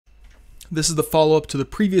This is the follow-up to the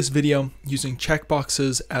previous video using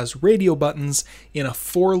checkboxes as radio buttons in a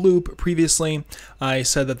for loop. Previously, I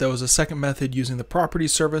said that there was a second method using the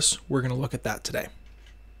properties service. We're going to look at that today.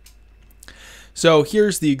 So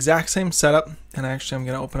here's the exact same setup, and actually I'm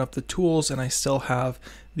going to open up the tools and I still have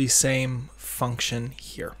the same function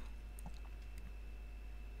here.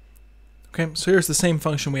 Okay, so here's the same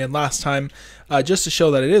function we had last time, just to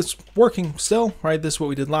show that it is working still, right? This is what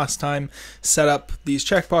we did last time. Set up these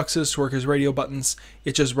checkboxes to work as radio buttons.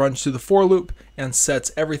 It just runs through the for loop and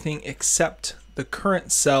sets everything except the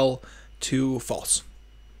current cell to false.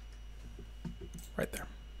 Right there.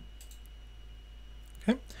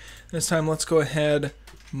 Okay, this time let's go ahead,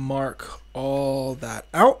 mark all that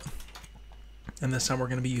out. And this time we're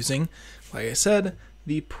going to be using, like I said,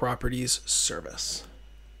 the properties service.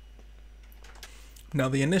 Now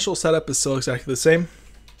the initial setup is still exactly the same.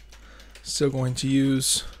 Still going to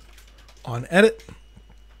use onEdit.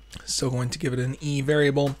 Still going to give it an e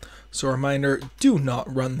variable. So a reminder, do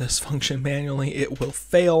not run this function manually. It will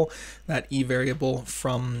fail. That e variable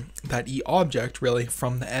from that e object really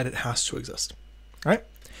from the edit has to exist. All right.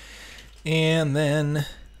 And then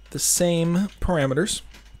the same parameters.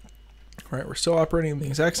 All right, we're still operating in the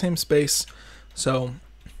exact same space. So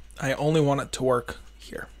I only want it to work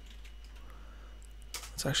here.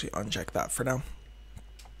 Let's actually uncheck that for now.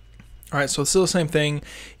 All right, so it's still the same thing.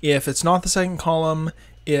 If it's not the second column,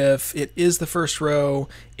 if it is the first row,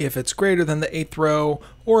 if it's greater than the 8th row,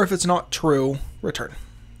 or if it's not true, return.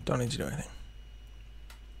 Don't need to do anything.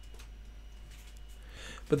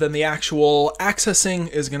 But then the actual accessing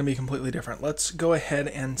is going to be completely different. Let's go ahead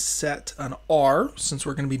and set an R, since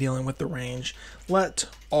we're going to be dealing with the range. Let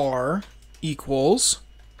R equals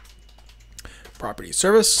properties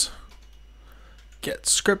service, get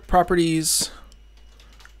script properties,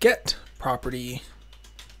 get property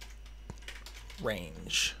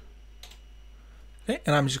range. Okay,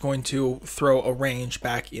 and I'm just going to throw a range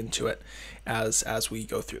back into it as we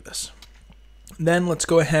go through this. Then let's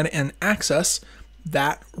go ahead and access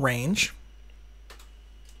that range.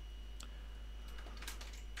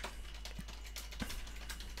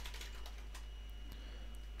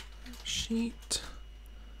 Sheet.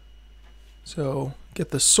 So get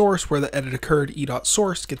the source where the edit occurred,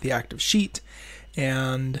 e.source, get the active sheet,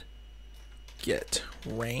 and get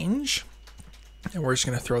range. And we're just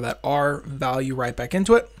going to throw that R value right back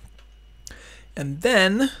into it. And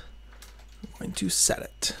then I'm going to set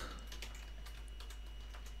it.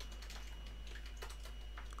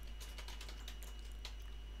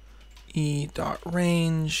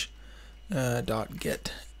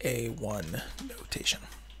 e.range.getA1 notation.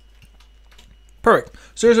 Perfect.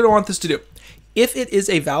 So here's what I want this to do. If it is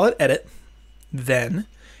a valid edit, then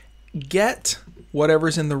get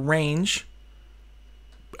whatever's in the range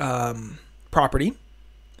property,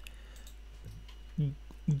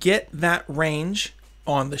 get that range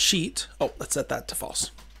on the sheet. Oh, let's set that to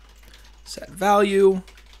false. setValue,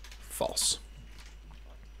 false.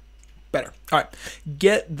 Better. All right.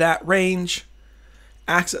 Get that range,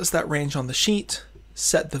 access that range on the sheet,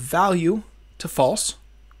 set the value to false,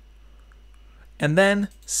 and then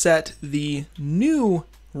set the new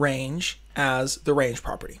range as the range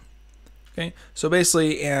property. Okay, so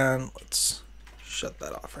basically, and let's shut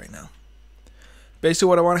that off right now. Basically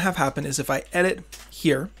what I want to have happen is if I edit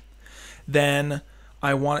here, then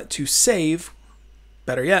I want it to save.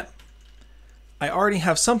 Better yet, I already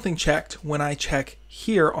have something checked when I check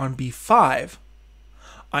here on B5.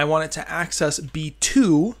 I want it to access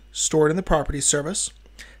B2 stored in the properties service,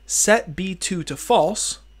 set B2 to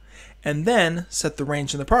false, and then set the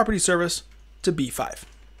range in the properties service to B5.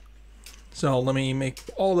 So let me make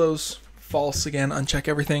all those false again, uncheck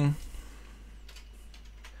everything,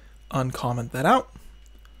 uncomment that out,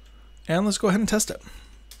 and let's go ahead and test it.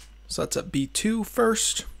 So that's at B2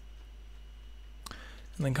 first,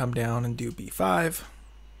 and then come down and do B5.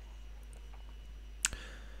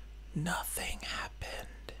 Nothing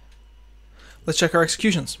happened. Let's check our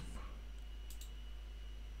executions.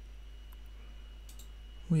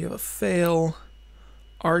 We have a fail.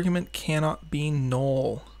 Argument cannot be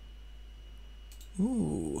null.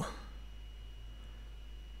 Ooh.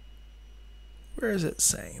 Where is it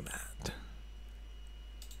saying that?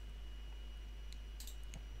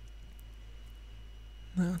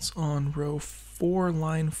 That's on row 4,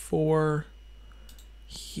 line 4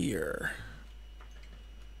 here.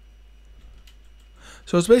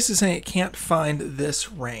 So it's basically saying it can't find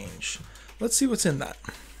this range. Let's see what's in that.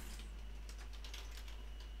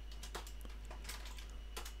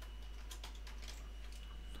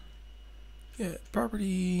 Get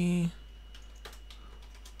property.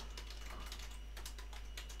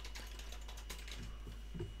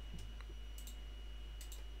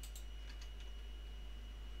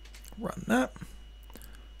 run that.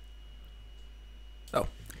 Oh.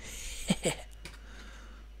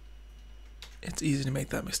 It's easy to make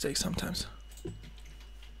that mistake sometimes.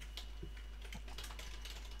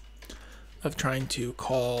 Of trying to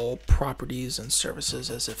call properties and services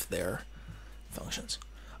as if they're functions.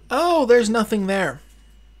 Oh, there's nothing there.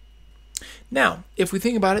 Now, if we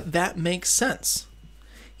think about it, that makes sense.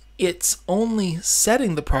 It's only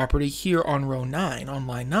setting the property here on row 9, on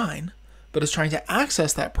line 9, but it's trying to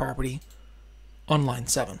access that property on line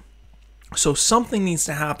 7. So something needs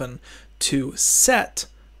to happen to set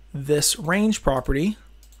this range property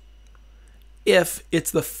if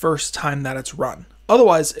it's the first time that it's run.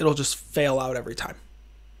 Otherwise, it'll just fail out every time.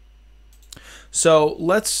 So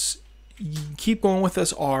let's keep going with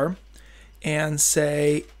this R and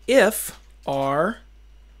say if R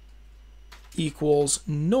equals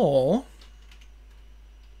null,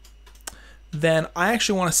 then I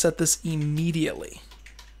actually want to set this immediately,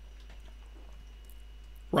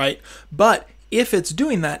 right? But if it's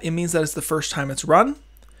doing that, it means that it's the first time it's run.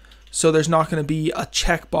 So there's not going to be a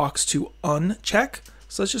checkbox to uncheck.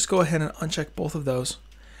 So let's just go ahead and uncheck both of those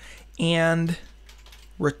and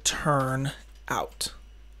return out.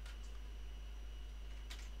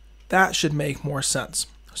 That should make more sense.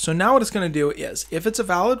 So now what it's going to do is, if it's a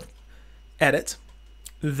valid edit,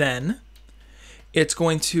 then it's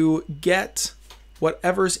going to get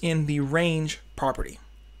whatever's in the range property.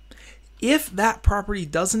 If that property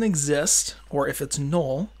doesn't exist, or if it's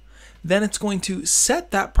null, then it's going to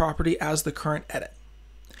set that property as the current edit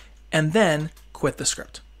and then quit the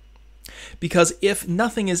script. Because if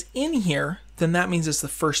nothing is in here, then that means it's the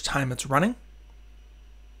first time it's running.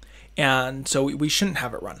 And so we shouldn't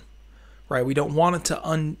have it run, right? We don't want it to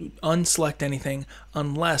unselect anything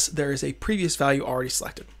unless there is a previous value already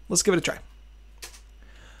selected. Let's give it a try.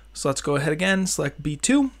 So let's go ahead again, select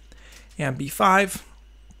B2 and B5.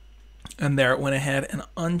 And there it went ahead and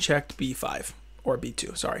unchecked B5, or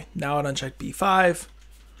B2, sorry. Now it unchecked B5,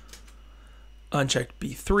 unchecked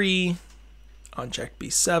B3, unchecked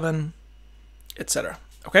B7, etc.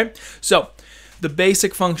 Okay, so the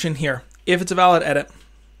basic function here, if it's a valid edit,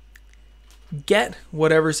 get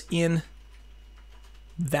whatever's in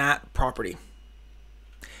that property.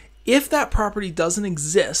 If that property doesn't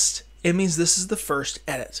exist, it means this is the first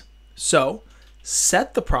edit. So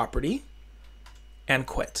set the property and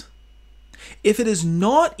quit. If it is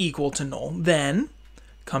not equal to null, then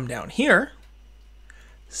come down here,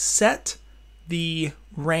 set the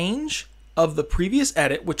range of the previous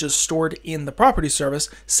edit, which is stored in the property service,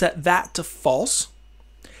 set that to false,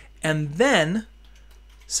 and then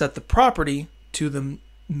set the property to the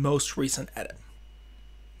most recent edit.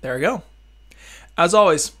 There we go. As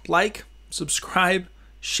always, like, subscribe,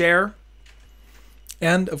 share,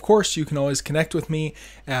 and of course, you can always connect with me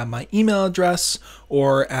at my email address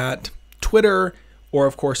or at Twitter, or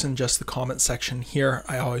of course in just the comment section here.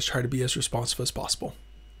 I always try to be as responsive as possible.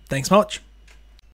 Thanks much.